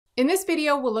In this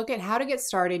video, we'll look at how to get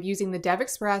started using the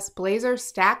DevExpress Blazor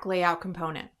Stack Layout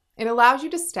component. It allows you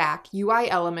to stack UI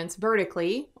elements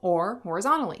vertically or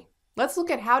horizontally. Let's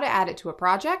look at how to add it to a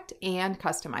project and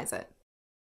customize it.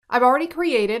 I've already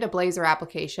created a Blazor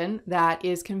application that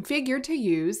is configured to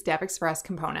use DevExpress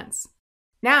components.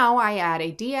 Now I add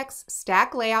a DX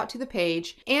stack layout to the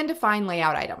page and define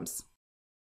layout items.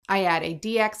 I add a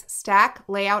DX stack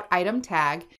layout item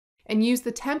tag and use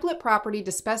the template property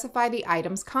to specify the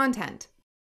item's content.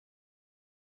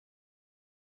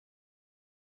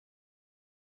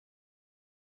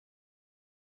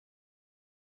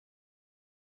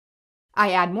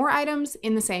 I add more items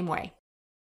in the same way.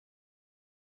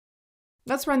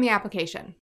 Let's run the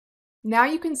application. Now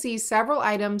you can see several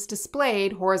items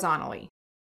displayed horizontally.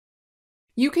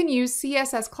 You can use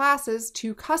CSS classes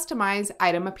to customize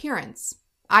item appearance.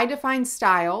 I define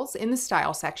styles in the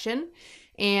style section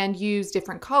and use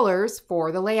different colors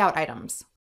for the layout items.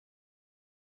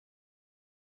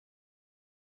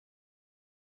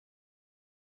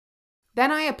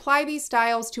 Then I apply these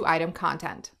styles to item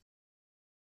content.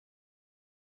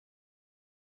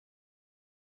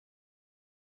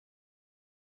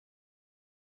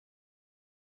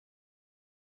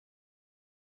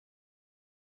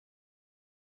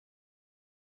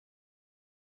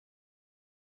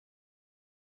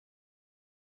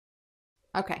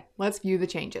 Okay, let's view the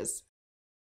changes.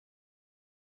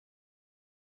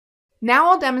 Now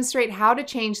I'll demonstrate how to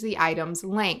change the item's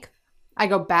length. I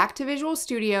go back to Visual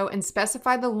Studio and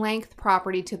specify the length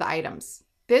property to the items.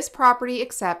 This property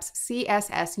accepts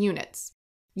CSS units.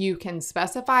 You can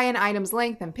specify an item's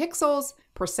length in pixels,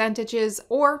 percentages,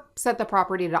 or set the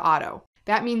property to auto.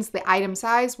 That means the item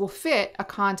size will fit a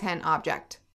content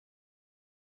object.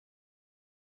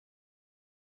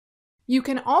 You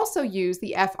can also use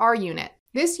the FR unit.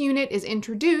 This unit is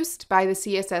introduced by the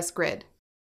CSS grid.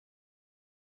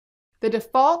 The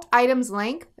default item's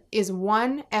length is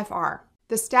 1 FR.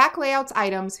 The stack layouts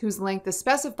items whose length is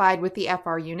specified with the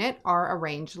FR unit are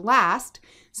arranged last,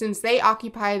 since they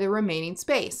occupy the remaining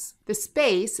space. The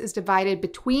space is divided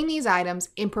between these items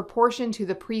in proportion to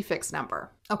the prefix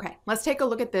number. Okay, let's take a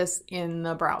look at this in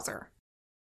the browser.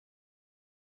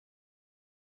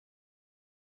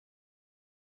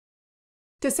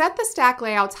 To set the stack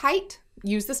layout's height,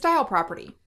 use the style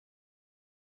property.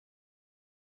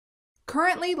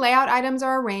 Currently, layout items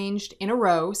are arranged in a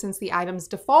row since the item's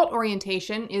default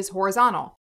orientation is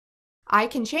horizontal. I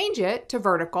can change it to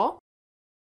vertical.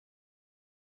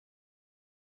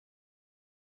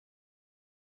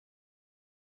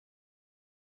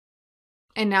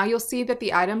 And now you'll see that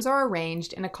the items are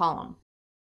arranged in a column.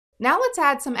 Now let's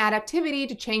add some adaptivity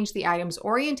to change the item's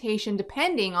orientation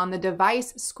depending on the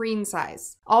device screen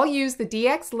size. I'll use the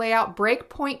DX Layout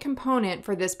Breakpoint component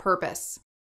for this purpose,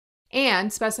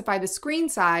 and specify the screen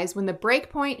size when the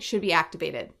breakpoint should be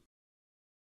activated.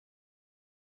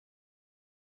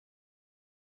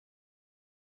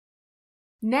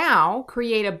 Now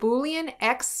create a Boolean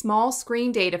X small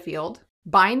screen data field,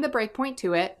 bind the breakpoint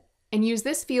to it, and use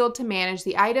this field to manage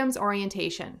the item's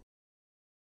orientation.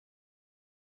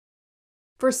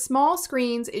 For small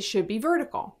screens, it should be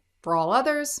vertical. For all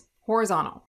others,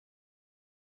 horizontal.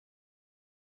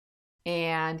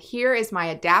 And here is my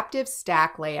adaptive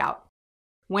stack layout.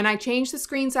 When I change the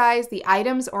screen size, the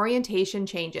item's orientation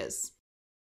changes.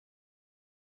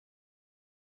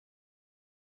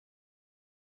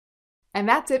 And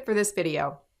that's it for this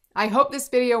video. I hope this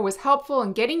video was helpful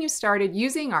in getting you started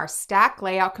using our stack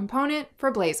layout component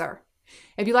for Blazor.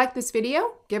 If you liked this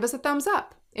video, give us a thumbs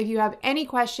up. If you have any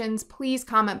questions, please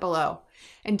comment below.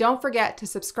 And don't forget to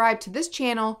subscribe to this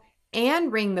channel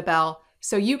and ring the bell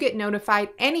so you get notified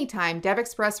anytime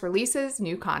DevExpress releases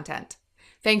new content.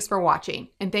 Thanks for watching,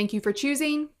 and thank you for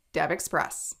choosing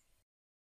DevExpress.